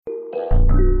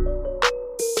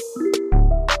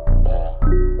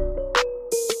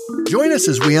Join us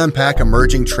as we unpack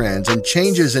emerging trends and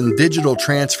changes in digital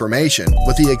transformation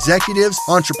with the executives,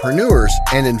 entrepreneurs,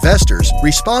 and investors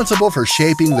responsible for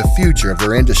shaping the future of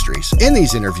their industries. In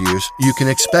these interviews, you can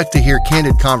expect to hear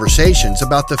candid conversations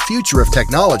about the future of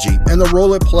technology and the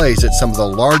role it plays at some of the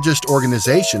largest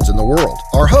organizations in the world.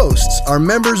 Our hosts are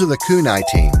members of the Kunai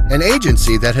team, an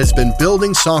agency that has been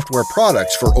building software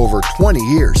products for over 20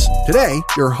 years. Today,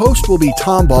 your host will be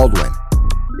Tom Baldwin.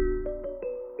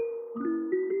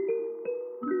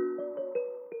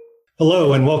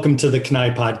 Hello and welcome to the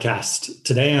Kunai podcast.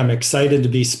 Today I'm excited to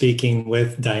be speaking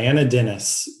with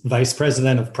Dinis, Vice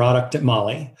President of Product at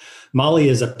Mollie. Mollie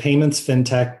is a payments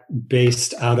fintech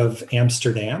based out of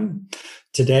Amsterdam.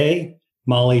 Today,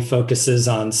 Mollie focuses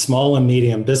on small and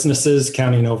medium businesses,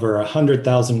 counting over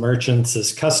 100,000 merchants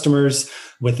as customers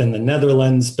within the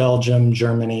Netherlands, Belgium,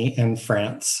 Germany, and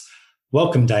France.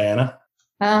 Welcome, Diana.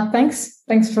 Thanks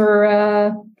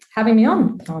for having me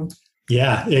on, Tom.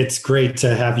 Yeah, it's great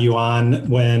to have you on.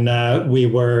 When we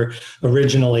were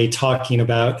originally talking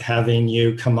about having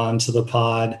you come on to the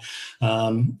pod,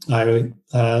 I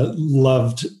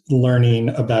loved learning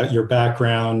about your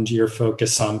background, your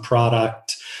focus on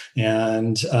product,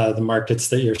 and the markets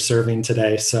that you're serving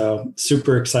today. So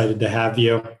super excited to have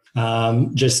you.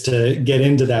 Just to get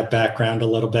into that background a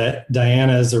little bit,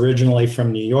 Diana is originally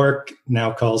from New York,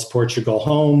 now calls Portugal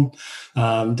home.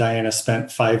 Diana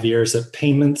spent 5 years at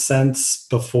Payment Sense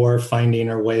before finding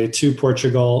her way to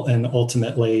Portugal and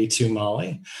ultimately to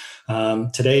Mollie.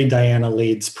 Today, Diana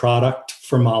leads product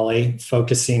for Mollie,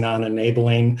 focusing on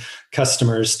enabling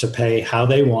customers to pay how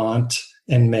they want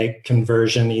and make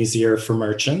conversion easier for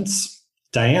merchants.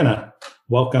 Diana,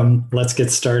 welcome. Let's get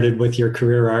started with your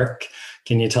career arc.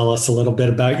 Can you tell us a little bit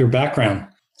about your background?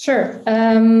 Sure.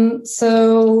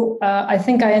 So I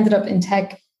think I ended up in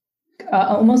tech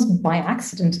almost by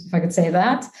accident, if I could say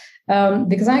that,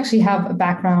 because I actually have a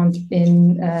background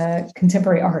in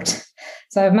contemporary art.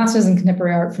 So I have a master's in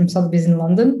contemporary art from Sotheby's in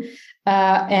London.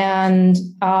 And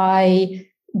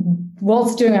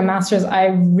whilst doing my master's, I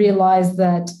realized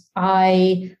that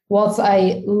whilst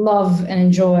I love and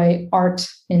enjoy art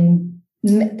in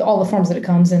all the forms that it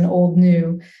comes in, old,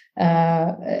 new,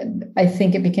 I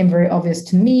think it became very obvious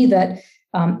to me that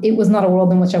it was not a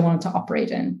world in which I wanted to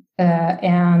operate in.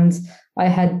 And I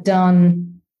had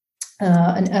done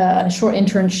a short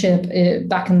internship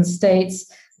back in the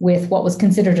States with what was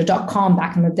considered a .com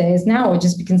back in the days. Now it would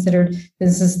just be considered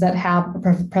businesses that have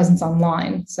a presence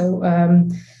online. So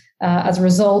as a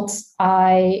result,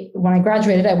 when I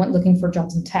graduated, I went looking for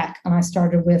jobs in tech, and I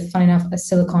started with, funny enough, a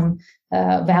Silicon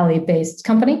Valley-based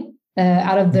company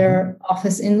out of their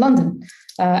office in London.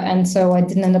 And so I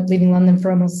didn't end up leaving London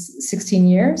for almost 16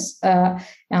 years. And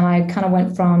I kind of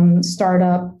went from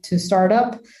startup to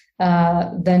startup,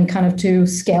 then kind of to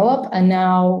scale up, and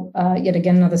now yet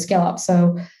again another scale up.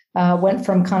 So went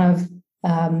from kind of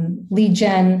lead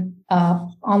gen,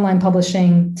 online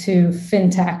publishing to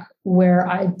fintech, where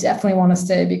I definitely want to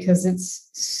stay because it's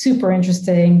super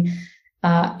interesting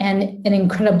and an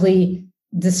incredibly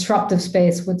disruptive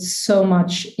space with so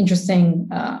much interesting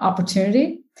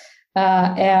opportunity.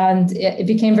 And it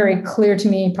became very clear to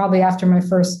me probably after my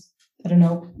first,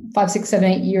 5, 6,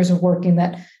 7, 8 years of working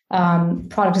that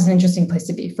product is an interesting place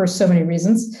to be for so many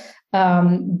reasons.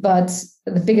 But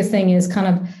the biggest thing is kind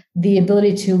of the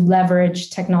ability to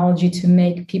leverage technology to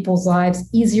make people's lives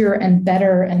easier and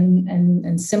better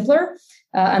and simpler.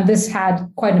 And this had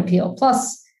quite an appeal.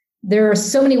 Plus, there are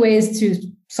so many ways to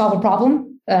solve a problem.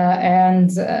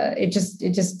 There's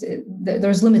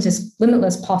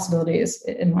limitless possibilities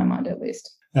in my mind, at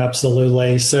least.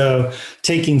 Absolutely. So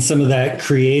taking some of that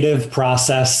creative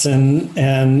process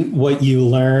and what you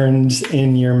learned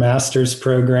in your master's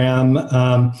program,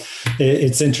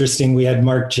 it's interesting. We had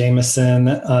Mark Jameson,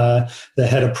 the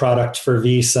head of product for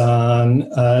Visa, on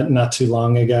not too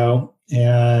long ago.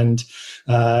 And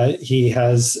he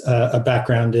has a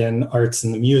background in arts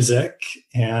and the music,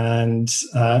 and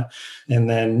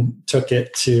then took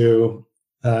it to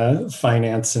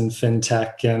finance and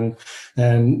fintech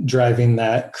and driving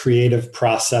that creative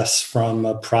process from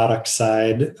a product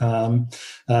side.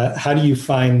 How do you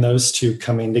find those two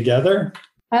coming together?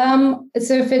 So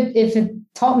if it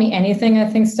taught me anything, I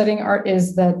think studying art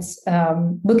is that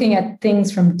looking at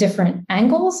things from different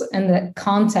angles, and that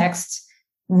context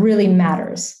really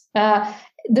matters.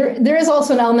 There is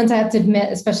also an element, I have to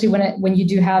admit, especially when you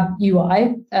do have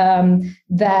UI,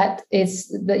 that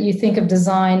you think of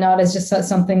design not as just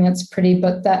something that's pretty,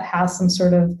 but that has some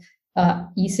sort of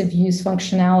ease of use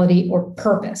functionality or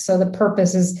purpose. So the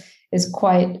purpose is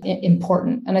quite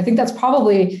important. And I think that's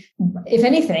probably, if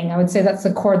anything, I would say that's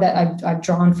the core that I've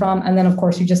drawn from. And then, of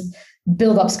course, you just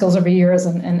build up skills over years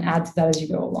and add to that as you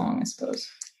go along, I suppose.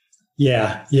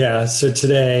 Yeah. So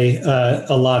today,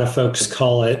 a lot of folks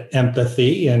call it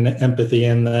empathy, and empathy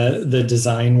in the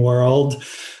design world.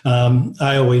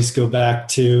 I always go back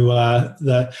to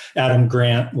the Adam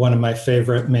Grant, one of my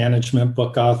favorite management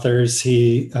book authors.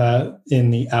 He, in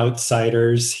The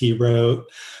Outsiders, he wrote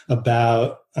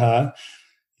about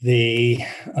the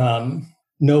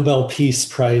Nobel Peace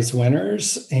Prize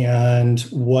winners and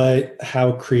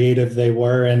how creative they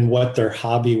were and what their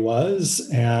hobby was,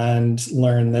 and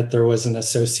learned that there was an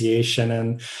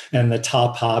association, and the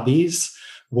top hobbies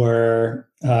were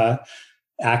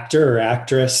actor or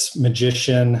actress,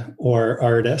 magician, or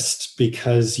artist,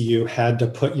 because you had to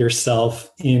put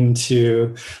yourself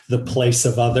into the place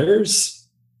of others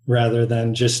rather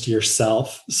than just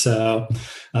yourself. So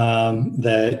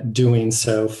that doing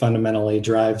so fundamentally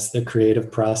drives the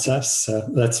creative process. So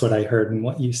that's what I heard in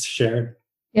what you shared.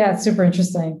 Yeah, it's super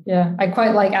interesting. Yeah, I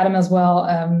quite like Adam as well.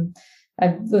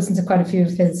 I've listened to quite a few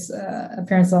of his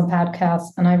appearances on podcasts,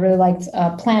 and I really liked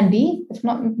Plan B, if I'm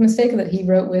not mistaken, that he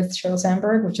wrote with Sheryl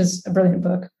Sandberg, which is a brilliant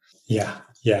book. Yeah.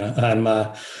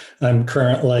 I'm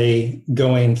currently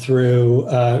going through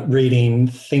reading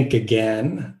Think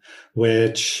Again,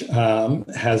 which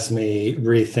has me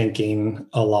rethinking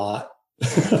a lot.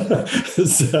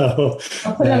 So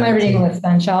I'll put it on my reading list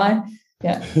then, shall I?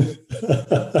 Yeah.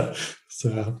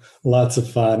 So lots of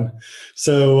fun.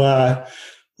 So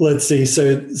let's see.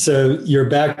 So your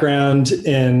background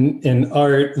in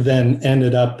art then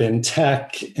ended up in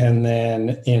tech and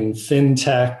then in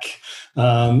fintech.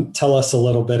 Tell us a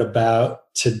little bit about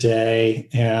today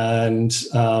and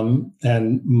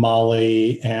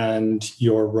Mollie and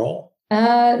your role.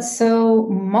 So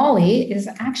Mollie is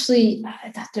actually,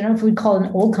 I don't know if we'd call it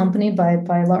an old company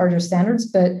by larger standards,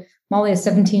 but Mollie is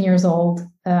 17 years old,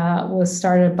 was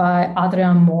started by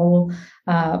Adrian Moll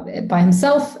by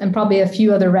himself and probably a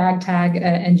few other ragtag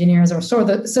engineers, or so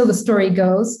the story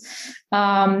goes.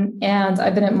 And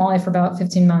I've been at Mollie for about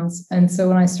 15 months. And so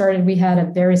when I started, we had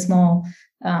a very small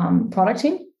product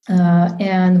team.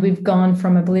 And we've gone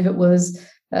from, I believe it was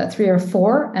 3 or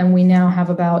 4, and we now have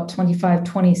about 25,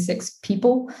 26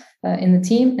 people in the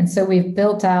team. And so we've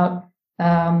built out,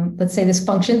 let's say, this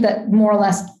function that more or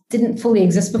less didn't fully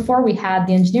exist before. We had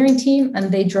the engineering team,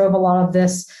 and they drove a lot of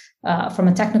this from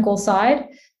a technical side.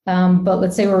 But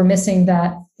let's say we're missing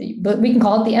that, but we can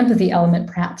call it the empathy element,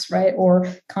 perhaps, right? Or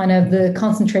kind of the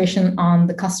concentration on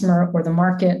the customer or the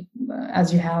market,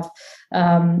 as you have.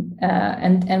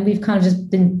 And we've kind of just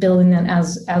been building that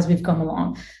as we've come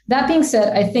along. That being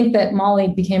said, I think that Mollie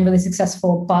became really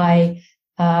successful by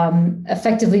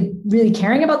effectively really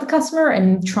caring about the customer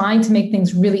and trying to make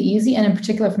things really easy, and in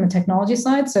particular from a technology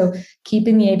side. So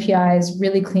keeping the APIs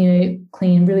really clean,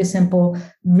 really simple,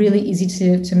 really easy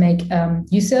to make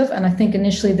use of. And I think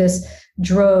initially this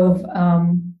drove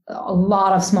a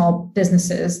lot of small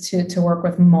businesses to work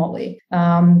with Mollie.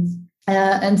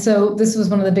 And so this was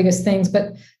one of the biggest things.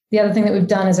 But the other thing that we've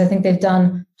done is I think they've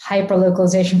done hyper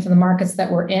localization for the markets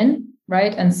that we're in.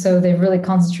 Right. And so they've really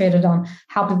concentrated on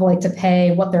how people like to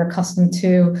pay, what they're accustomed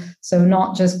to. So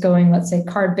not just going, let's say,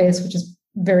 card-based, which is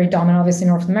very dominant, obviously, in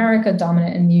North America,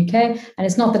 dominant in the UK. And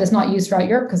it's not that it's not used throughout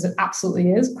Europe, because it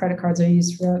absolutely is. Credit cards are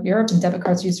used throughout Europe and debit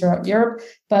cards are used throughout Europe,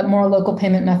 but more local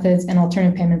payment methods and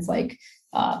alternative payments like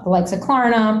the likes of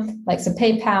Klarna, likes of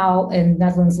PayPal, in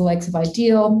Netherlands, the likes of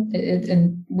Ideal.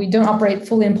 And we don't operate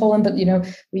fully in Poland, but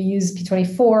we use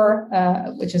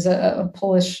P24, which is a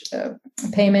Polish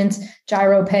payment,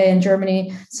 Gyro Pay in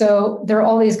Germany. So there are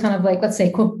all these kind of like, let's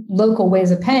say, quote, local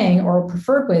ways of paying or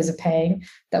preferred ways of paying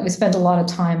that we spend a lot of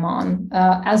time on,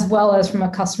 as well as from a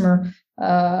customer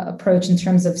approach in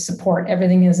terms of support.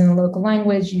 Everything is in a local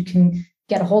language. You can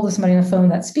get a hold of somebody on the phone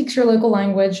that speaks your local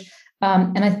language.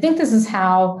 And I think this is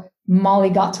how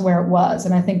Mollie got to where it was.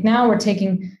 And I think now we're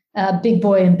taking big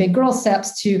boy and big girl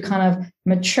steps to kind of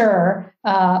mature,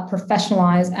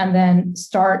 professionalize, and then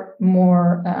start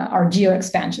more our geo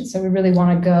expansion. So we really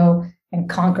want to go and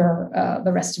conquer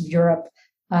the rest of Europe,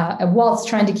 whilst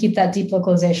trying to keep that deep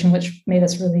localization, which made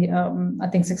us really, I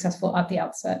think, successful at the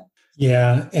outset.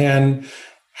 Yeah. And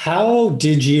how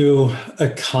did you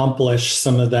accomplish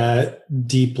some of that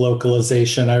deep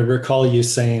localization? I recall you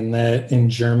saying that in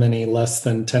Germany, less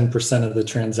than 10% of the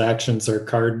transactions are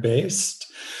card-based.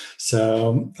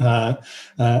 So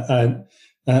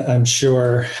I'm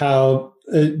sure how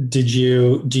do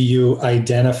you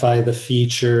identify the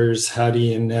features? How do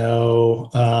you know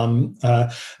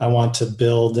I want to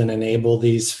build and enable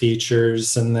these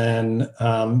features? And then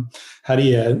how do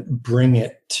you bring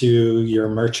it to your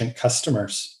merchant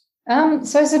customers?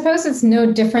 So I suppose it's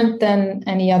no different than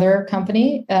any other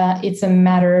company. It's a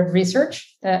matter of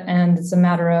research, and it's a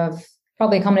matter of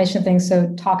probably a combination of things.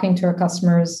 So talking to our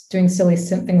customers, doing silly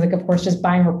things like, of course, just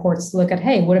buying reports to look at,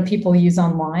 hey, what do people use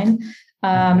online?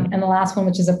 And the last one,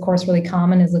 which is, of course, really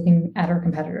common, is looking at our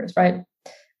competitors, right?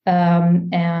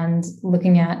 And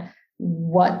looking at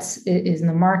what is in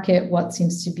the market, what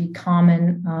seems to be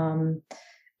common.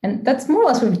 And that's more or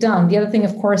less what we've done. The other thing,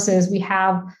 of course, is we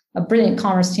have a brilliant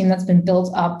commerce team that's been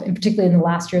built up, and particularly in the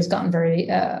last year has gotten very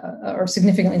or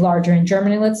significantly larger in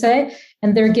Germany, let's say,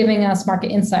 and they're giving us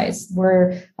market insights.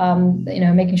 We're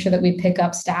making sure that we pick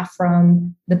up staff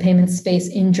from the payment space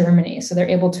in Germany, so they're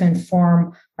able to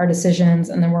inform our decisions.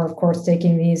 And then we're, of course,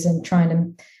 taking these and trying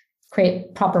to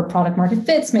create proper product market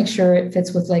fits, make sure it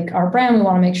fits with like our brand. We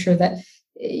want to make sure that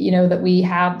that we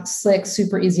have slick,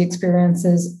 super easy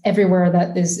experiences everywhere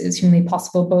that is humanly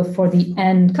possible, both for the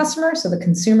end customer, so the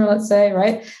consumer, let's say,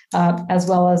 right, as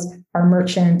well as our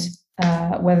merchant,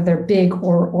 whether they're big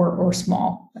or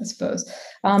small, I suppose.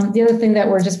 The other thing that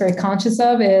we're just very conscious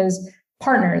of is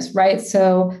partners, right?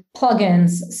 So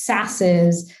plugins,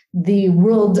 SaaSes, the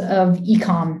world of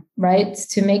e-com, right?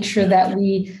 To make sure that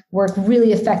we work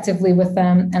really effectively with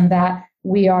them, and that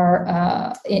we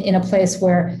are in a place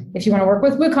where if you want to work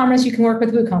with WooCommerce, you can work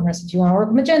with WooCommerce. If you want to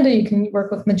work with Magento, you can work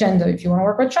with Magento. If you want to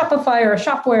work with Shopify or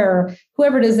Shopware or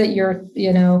whoever it is that you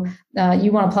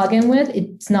want to plug in with,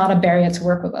 it's not a barrier to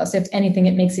work with us. If anything,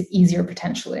 it makes it easier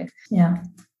potentially. Yeah.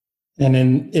 And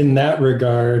in that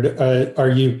regard, are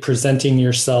you presenting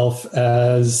yourself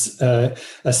as a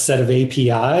set of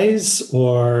APIs,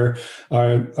 or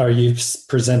are you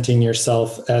presenting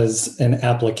yourself as an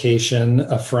application,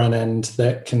 a front end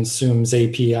that consumes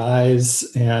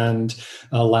APIs and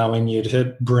allowing you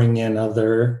to bring in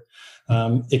other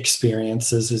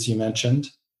experiences, as you mentioned?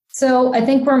 So I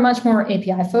think we're much more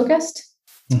API focused.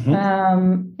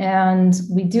 Mm-hmm. And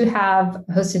we do have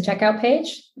a hosted checkout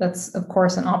page. That's, of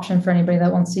course, an option for anybody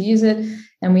that wants to use it.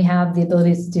 And we have the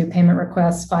ability to do payment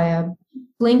requests via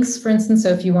links, for instance. So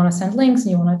if you want to send links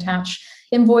and you want to attach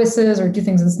invoices or do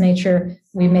things of this nature,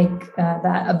 we make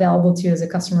that available to you as a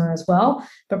customer as well.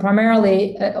 But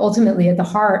primarily, ultimately, at the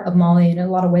heart of Mollie, in a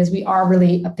lot of ways, we are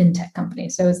really a fintech company.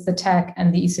 So it's the tech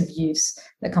and the ease of use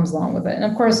that comes along with it. And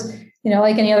of course,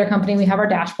 like any other company, we have our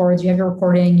dashboards, you have your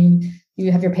reporting, you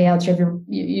have your payouts,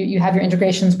 you have your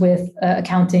integrations with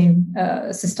accounting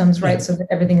systems, right? Yeah. So that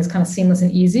everything is kind of seamless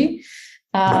and easy.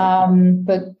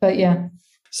 But yeah.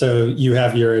 So you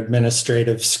have your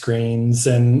administrative screens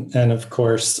and of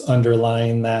course,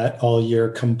 underlying that, all your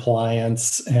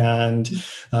compliance and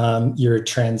your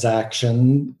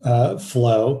transaction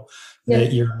flow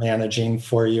that you're managing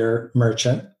for your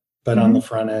merchant. But on the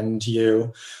front end,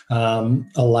 you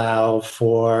allow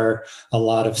for a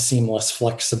lot of seamless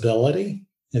flexibility,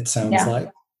 it sounds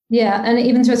like. Yeah, and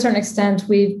even to a certain extent,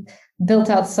 we've built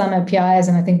out some APIs,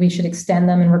 and I think we should extend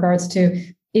them in regards to,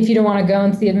 if you don't want to go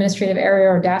into the administrative area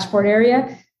or dashboard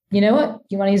area, you know what?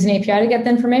 You want to use an API to get the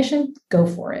information? Go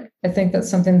for it. I think that's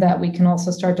something that we can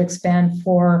also start to expand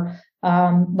for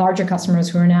larger customers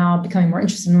who are now becoming more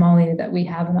interested in Mollie, that we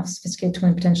have enough sophisticated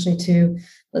tooling potentially to,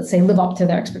 let's say, live up to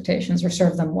their expectations or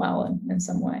serve them well in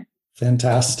some way.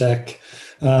 Fantastic.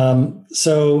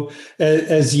 So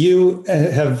as you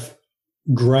have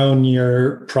grown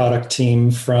your product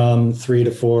team from 3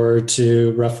 to 4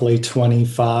 to roughly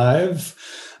 25,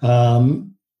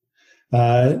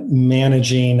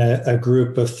 managing a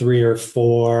group of 3 or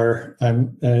 4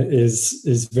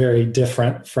 is very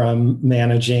different from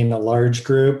managing a large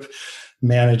group,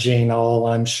 managing all,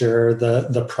 I'm sure,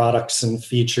 the products and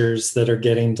features that are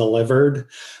getting delivered.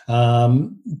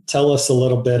 Tell us a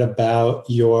little bit about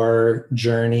your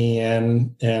journey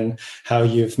and how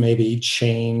you've maybe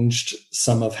changed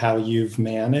some of how you've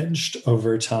managed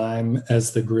over time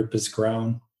as the group has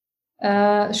grown.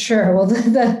 Sure. Well,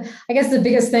 I guess the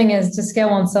biggest thing is to scale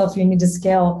oneself, you need to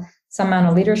scale some amount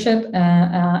of leadership.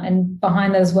 And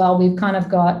behind that as well, we've kind of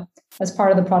got, as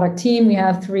part of the product team, we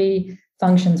have 3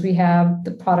 functions. We have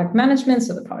the product management,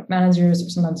 so the product managers, or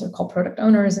sometimes they're called product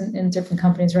owners in different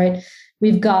companies, right?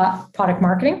 We've got product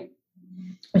marketing,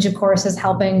 which of course is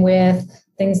helping with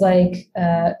things like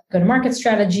go-to-market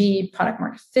strategy, product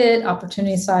market fit,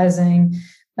 opportunity sizing,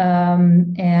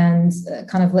 and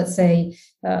kind of, let's say,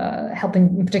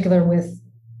 helping in particular with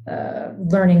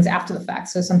learnings after the fact.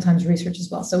 So sometimes research as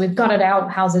well. So we've got it out.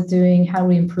 How's it doing? How do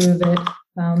we improve it?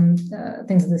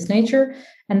 things of this nature.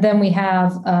 And then we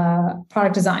have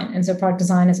product design. And so product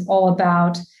design is all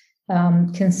about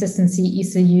consistency,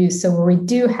 ease of use. So where we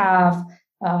do have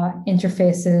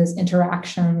interfaces,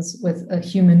 interactions with a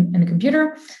human and a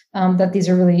computer, that these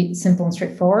are really simple and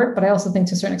straightforward. But I also think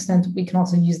to a certain extent, we can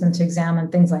also use them to examine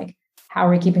things like, how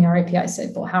are we keeping our API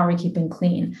simple? How are we keeping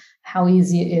clean? How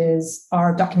easy is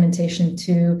our documentation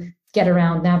to get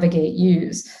around, navigate,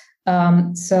 use?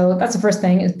 So that's the first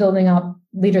thing, is building up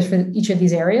leaders for each of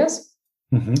these areas.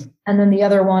 Mm-hmm. And then the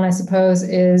other one, I suppose,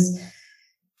 is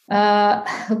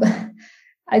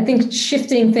I think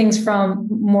shifting things from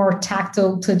more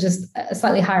tactile to just a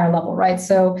slightly higher level, right?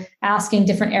 So asking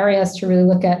different areas to really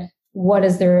look at what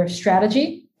is their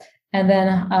strategy, and then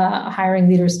hiring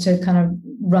leaders to kind of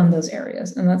run those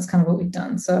areas. And that's kind of what we've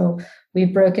done. So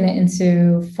we've broken it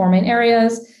into 4 main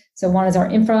areas. So one is our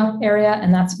infra area,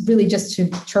 and that's really just to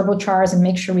turbocharge and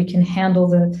make sure we can handle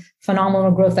the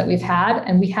phenomenal growth that we've had.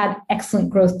 And we had excellent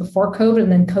growth before COVID,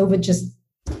 and then COVID just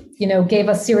gave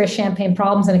us serious champagne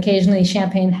problems and occasionally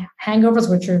champagne hangovers,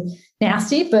 which are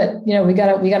nasty. But we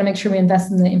got to make sure we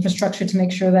invest in the infrastructure to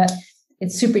make sure that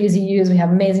it's super easy to use. We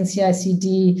have amazing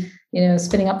CI/CD,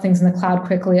 spinning up things in the cloud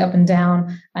quickly, up and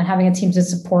down, and having a team to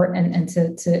support and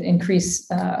to increase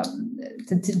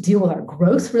to deal with our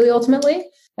growth. Really, ultimately,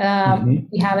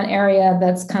 we have an area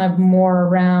that's kind of more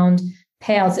around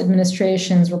payouts,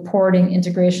 administrations, reporting,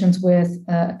 integrations with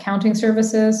accounting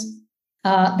services.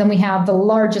 Then we have the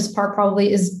largest part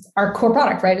probably is our core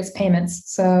product, right? It's payments.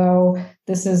 So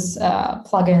this is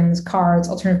plugins, cards,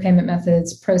 alternative payment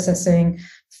methods, processing,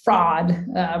 fraud,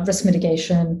 risk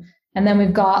mitigation. And then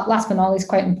we've got, last but not least,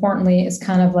 quite importantly, is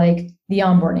kind of like the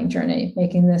onboarding journey,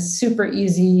 making this super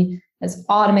easy, as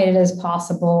automated as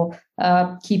possible,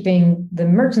 keeping the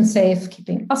merchant safe,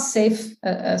 keeping us safe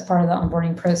as part of the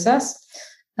onboarding process.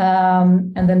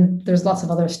 And then there's lots of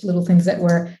other little things that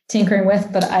we're tinkering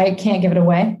with, but I can't give it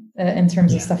away in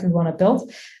terms of stuff we want to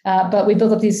build. But we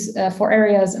built up these 4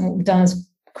 areas, and what we've done is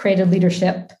created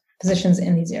leadership positions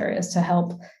in these areas to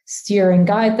help steer and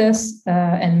guide this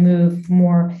and move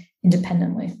more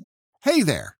independently. Hey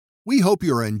there. We hope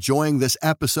you're enjoying this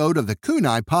episode of the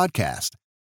Kunai podcast.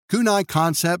 Kunai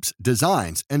concepts,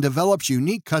 designs, and develops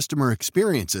unique customer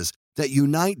experiences that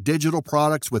unite digital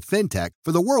products with fintech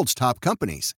for the world's top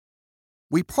companies.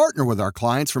 We partner with our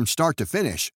clients from start to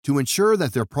finish to ensure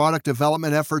that their product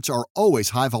development efforts are always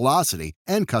high velocity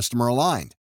and customer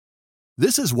aligned.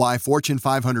 This is why Fortune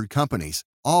 500 companies,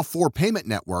 all 4 payment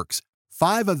networks,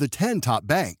 5 of the 10 top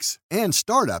banks, and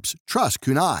startups trust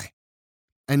Kunai.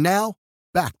 And now,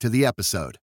 back to the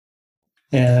episode.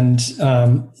 And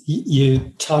you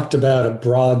talked about a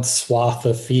broad swath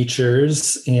of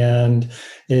features. And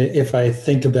if I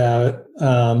think about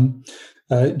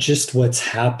just what's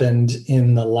happened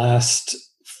in the last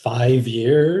 5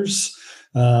 years,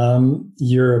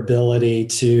 your ability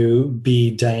to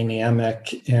be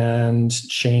dynamic and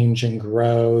change and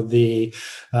grow the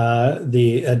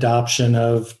adoption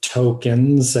of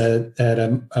tokens at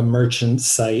a merchant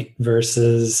site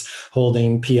versus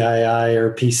holding PII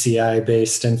or PCI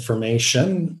based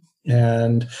information,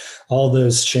 and all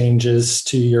those changes,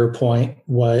 to your point,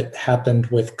 what happened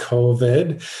with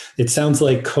COVID. It sounds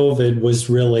like COVID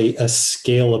was really a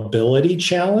scalability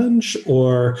challenge,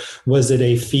 or was it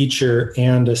a feature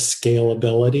and a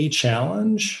scalability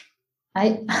challenge?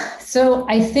 I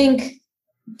think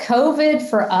COVID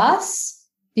for us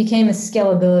became a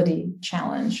scalability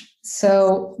challenge.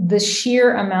 So the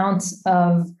sheer amount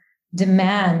of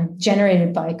demand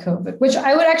generated by COVID, which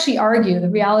I would actually argue the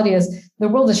reality is the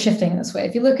world is shifting this way.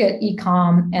 If you look at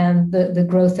e-com and the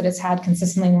growth that it's had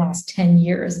consistently in the last 10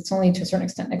 years, it's only to a certain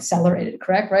extent accelerated,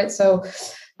 correct? Right. So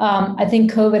I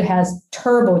think COVID has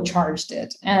turbocharged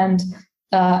it. And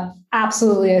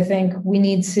absolutely, I think we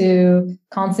need to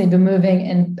constantly be moving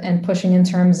and pushing in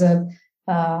terms of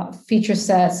feature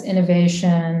sets,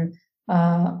 innovation,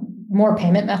 more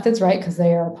payment methods, right? Because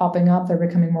they are popping up. They're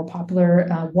becoming more popular.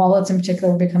 Wallets in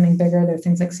particular are becoming bigger. There are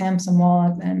things like Samsung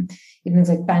Wallet and even things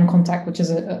like Bancontact, which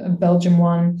is a Belgian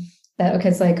one. That, okay,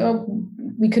 it's like, oh,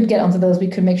 we could get onto those. We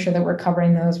could make sure that we're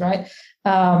covering those, right?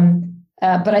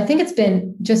 But I think it's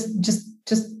been just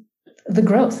the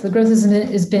growth. The growth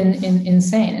has been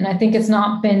insane. And I think it's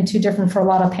not been too different for a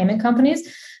lot of payment companies,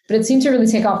 but it seemed to really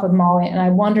take off with Mollie. And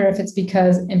I wonder if it's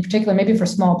because, in particular, maybe for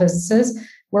small businesses,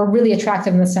 we're really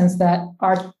attractive in the sense that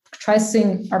our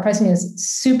pricing is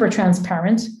super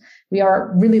transparent. We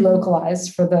are really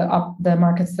localized for the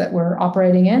markets that we're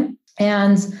operating in.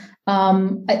 And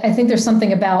I think there's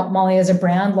something about Mollie as a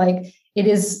brand, like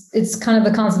it's kind of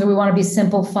the concept that we want to be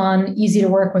simple, fun, easy to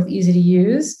work with, easy to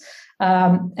use.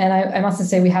 And I must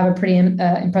say we have a pretty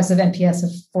impressive NPS of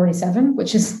 47,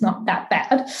 which is not that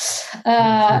bad.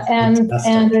 And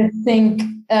I think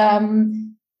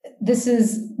this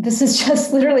is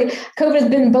just literally, COVID has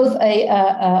been both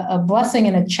a blessing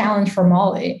and a challenge for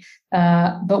Mollie,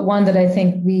 but one that I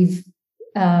think we've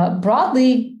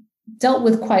broadly dealt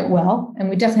with quite well. And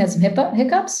we definitely had some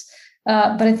hiccups,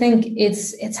 but I think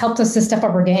it's helped us to step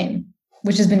up our game,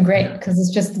 which has been great because it's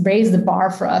just raised the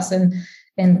bar for us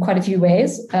in quite a few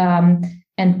ways,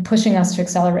 and pushing us to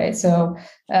accelerate. So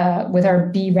with our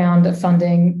B round of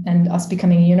funding and us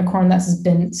becoming a unicorn, this has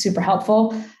been super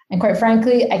helpful. And quite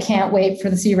frankly, I can't wait for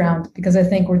the C round because I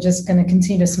think we're just going to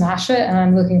continue to smash it. And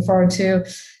I'm looking forward to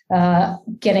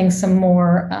getting some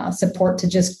more support to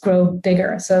just grow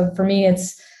bigger. So for me,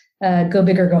 it's go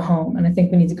big or go home. And I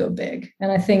think we need to go big.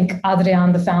 And I think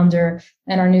Adrian, the founder,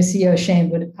 and our new CEO,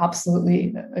 Shane, would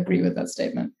absolutely agree with that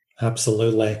statement.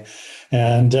 Absolutely.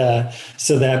 And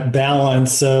so that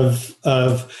balance of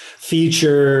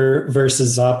feature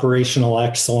versus operational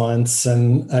excellence,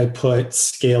 and I put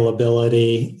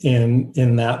scalability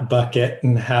in that bucket,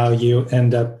 and how you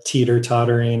end up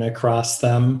teeter-tottering across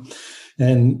them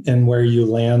and where you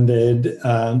landed.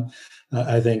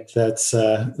 I think that's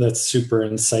super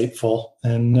insightful.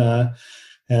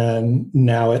 And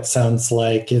now it sounds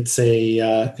like it's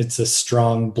a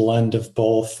strong blend of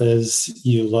both as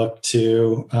you look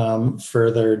to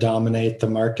further dominate the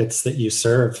markets that you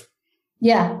serve.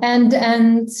 Yeah,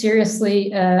 and seriously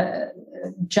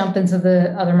jump into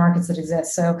the other markets that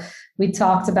exist. So we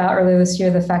talked about earlier this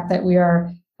year the fact that we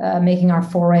are making our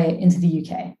foray into the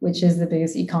UK, which is the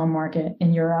biggest e-com market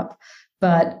in Europe.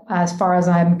 But as far as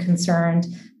I'm concerned,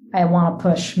 I want to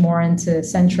push more into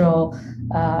Central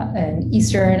and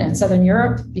Eastern and Southern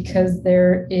Europe because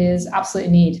there is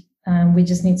absolutely need. We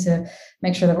just need to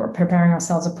make sure that we're preparing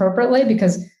ourselves appropriately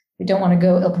because we don't want to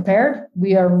go ill-prepared.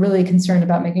 We are really concerned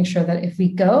about making sure that if we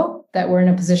go, that we're in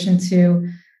a position to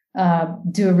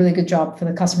do a really good job for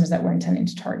the customers that we're intending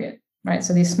to target, right?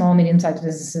 So these small, medium-sized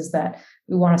businesses that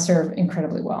we want to serve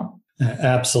incredibly well.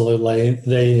 Absolutely.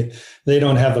 They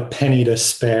don't have a penny to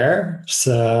spare.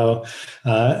 So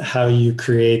how you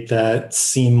create that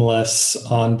seamless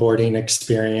onboarding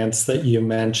experience that you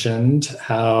mentioned,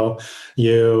 how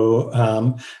you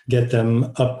get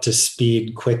them up to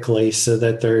speed quickly so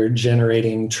that they're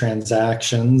generating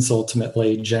transactions,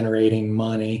 ultimately generating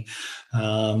money,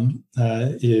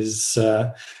 is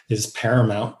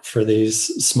paramount for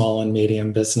these small and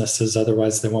medium businesses.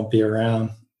 Otherwise, they won't be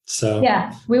around. So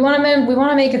yeah, we want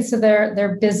to make it so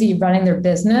they're busy running their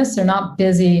business. They're not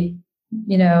busy,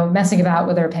 messing about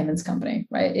with their payments company,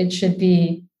 right? It should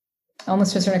be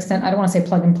almost to a certain extent. I don't want to say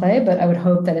plug and play, but I would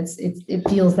hope that it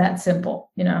feels that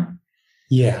simple,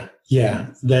 Yeah.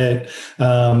 That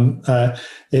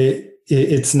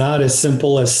it's not as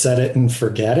simple as set it and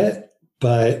forget it.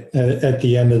 But at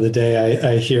the end of the day,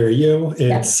 I hear you.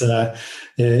 It's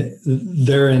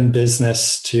they're in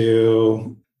business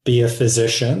to be a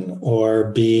physician or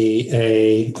be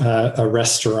a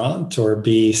restaurant or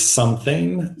be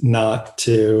something, not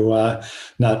to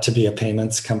be a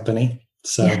payments company.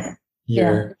 So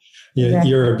your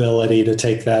ability to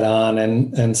take that on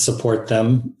and support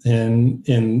them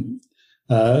in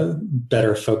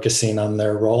better focusing on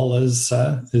their role is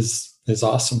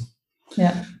awesome.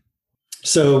 Yeah.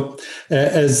 So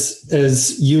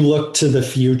as you look to the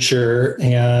future,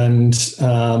 and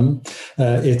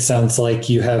it sounds like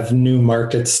you have new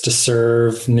markets to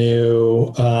serve,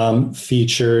 new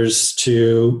features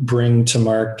to bring to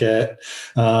market,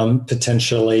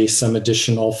 potentially some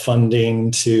additional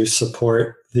funding to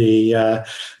support the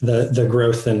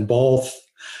growth in both.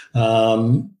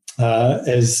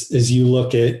 As you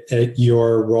look at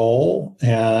your role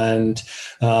and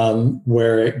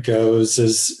where it goes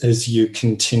as you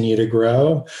continue to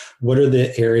grow, what are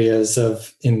the areas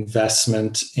of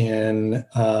investment in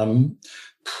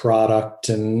product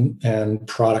and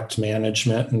product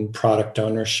management and product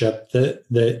ownership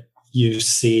that you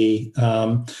see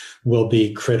will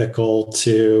be critical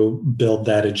to build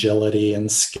that agility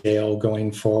and scale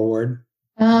going forward?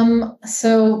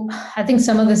 So I think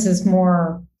some of this is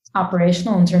more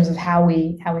operational in terms of how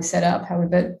we set up, how we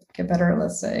get better,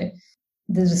 let's say,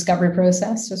 the discovery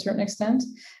process to a certain extent.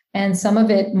 And some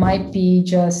of it might be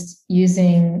just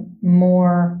using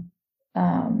more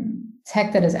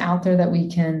tech that is out there that we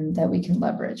can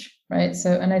leverage, right?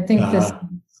 So, and I think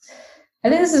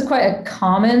this is quite a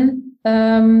common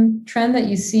trend that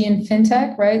you see in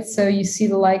fintech, right? So you see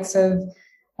the likes of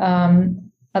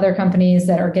other companies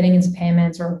that are getting into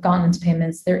payments or have gotten into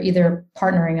payments. They're either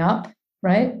partnering up,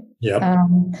 right? Yep.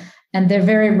 And they're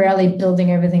very rarely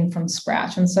building everything from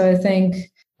scratch. And so I think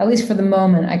at least for the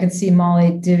moment, I could see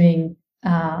Mollie doing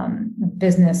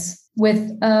business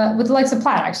with the likes of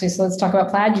Plaid, actually. So let's talk about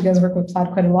Plaid. You guys work with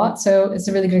Plaid quite a lot. So it's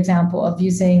a really good example of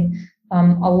using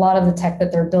a lot of the tech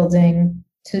that they're building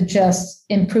to just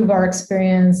improve our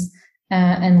experience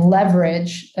and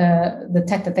leverage the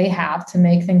tech that they have to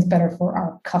make things better for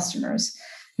our customers.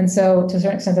 And so to a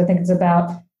certain extent, I think it's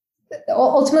about,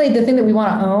 ultimately, the thing that we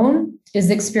want to own is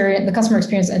the experience, the customer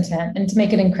experience end-to-end, and to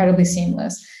make it incredibly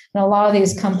seamless. And a lot of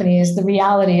these companies, the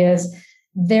reality is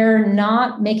they're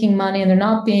not making money and they're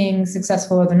not being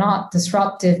successful, or they're not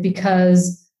disruptive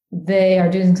because they are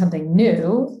doing something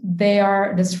new. They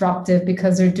are disruptive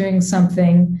because they're doing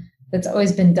something that's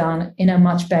always been done in a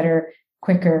much better,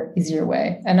 quicker, easier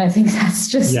way. And I think that's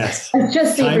just, that's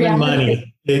just the time reality. And money.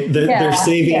 They're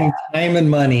saving time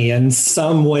and money in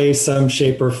some way, some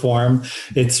shape or form.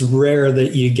 It's rare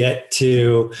that you get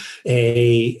to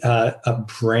a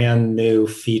brand new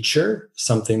feature,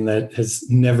 something that has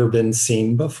never been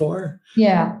seen before.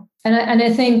 Yeah. And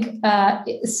I think,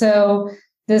 so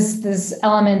this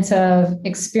element of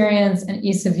experience and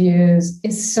ease of use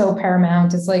is so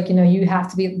paramount. It's like, you have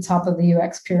to be at the top of the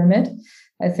UX pyramid,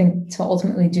 I think, to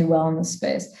ultimately do well in this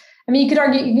space. I mean, you could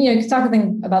argue, you could talk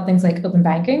about things like open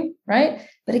banking, right?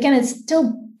 But again, it's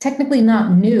still technically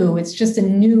not new. It's just a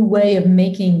new way of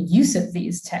making use of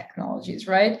these technologies,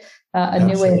 right?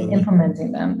 New way of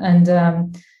implementing them. And,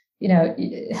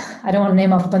 I don't want to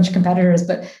name off a bunch of competitors,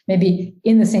 but maybe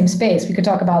in the same space, we could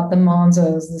talk about the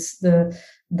Monzos, the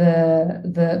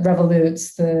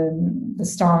Revoluts, the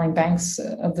Starling banks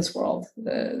of this world.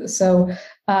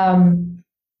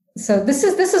 So this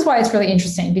is why it's really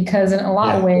interesting, because in a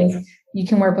lot of ways you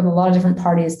can work with a lot of different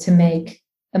parties to make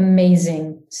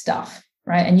amazing stuff,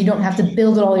 right? And you don't have to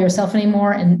build it all yourself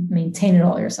anymore and maintain it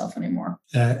all yourself anymore.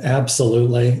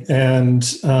 Absolutely. And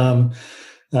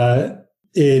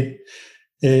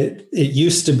it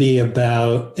used to be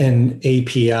about an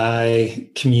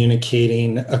API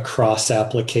communicating across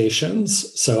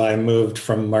applications. So I moved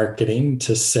from marketing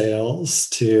to sales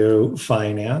to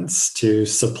finance to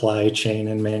supply chain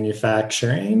and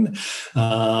manufacturing,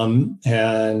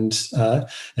 and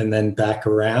then back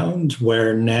around,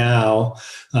 where now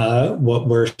what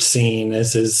we're seeing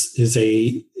is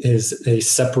a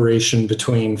separation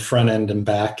between front end and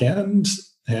back end.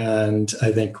 And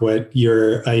I think what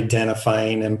you're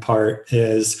identifying in part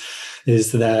is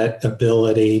that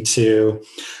ability to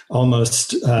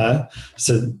almost,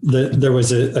 there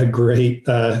was a great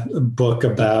book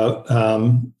about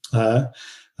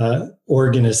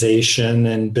organization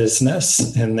and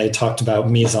business, and they talked about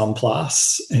mise en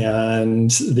place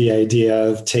and the idea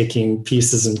of taking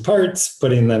pieces and parts,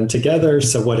 putting them together.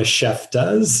 So what a chef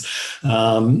does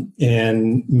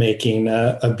in making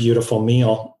a beautiful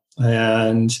meal.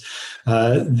 And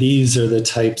these are the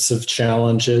types of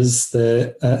challenges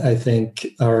that I think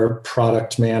our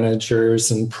product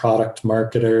managers and product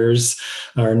marketers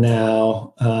are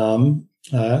now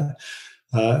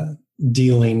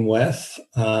dealing with.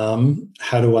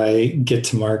 How do I get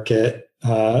to market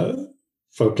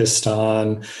focused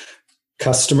on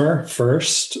customer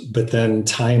first, but then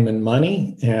time and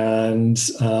money, and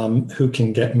who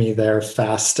can get me there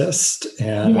fastest?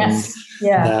 And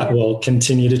that will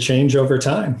continue to change over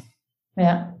time.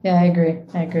 Yeah, I agree.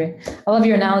 I love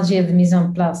your analogy of the mise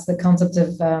en place, the concept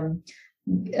of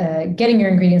getting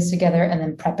your ingredients together and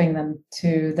then prepping them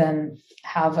to then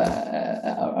have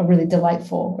a really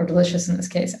delightful, or delicious in this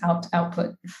case,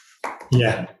 output.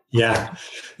 Yeah.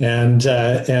 And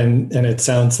it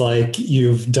sounds like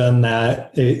you've done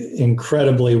that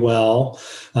incredibly well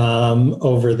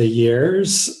over the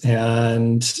years,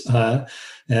 and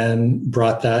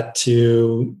brought that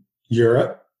to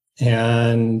Europe.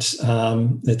 And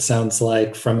it sounds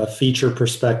like from a feature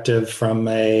perspective, from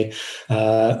a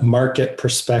market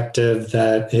perspective,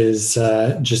 that is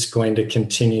just going to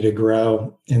continue to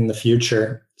grow in the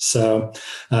future. So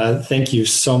thank you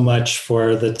so much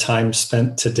for the time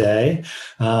spent today.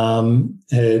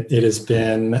 It has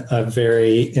been a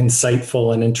very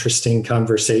insightful and interesting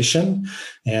conversation.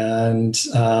 And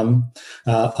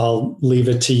I'll leave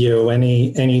it to you.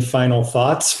 Any final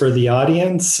thoughts for the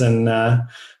audience? And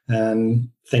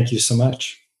thank you so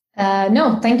much.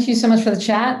 No, thank you so much for the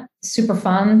chat. Super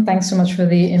fun. Thanks so much for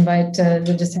the invite to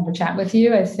just have a chat with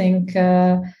you. I think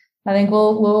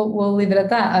we'll leave it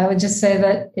at that. I would just say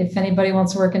that if anybody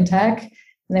wants to work in tech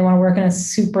and they want to work in a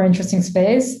super interesting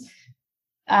space,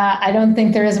 I don't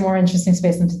think there is a more interesting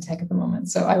space than tech at the moment.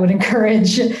 So I would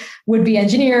encourage would-be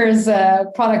engineers,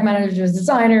 product managers,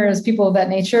 designers, people of that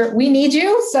nature. We need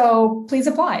you, so please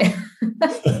apply.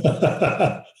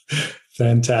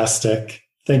 Fantastic.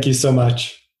 Thank you so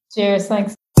much. Cheers.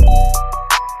 Thanks.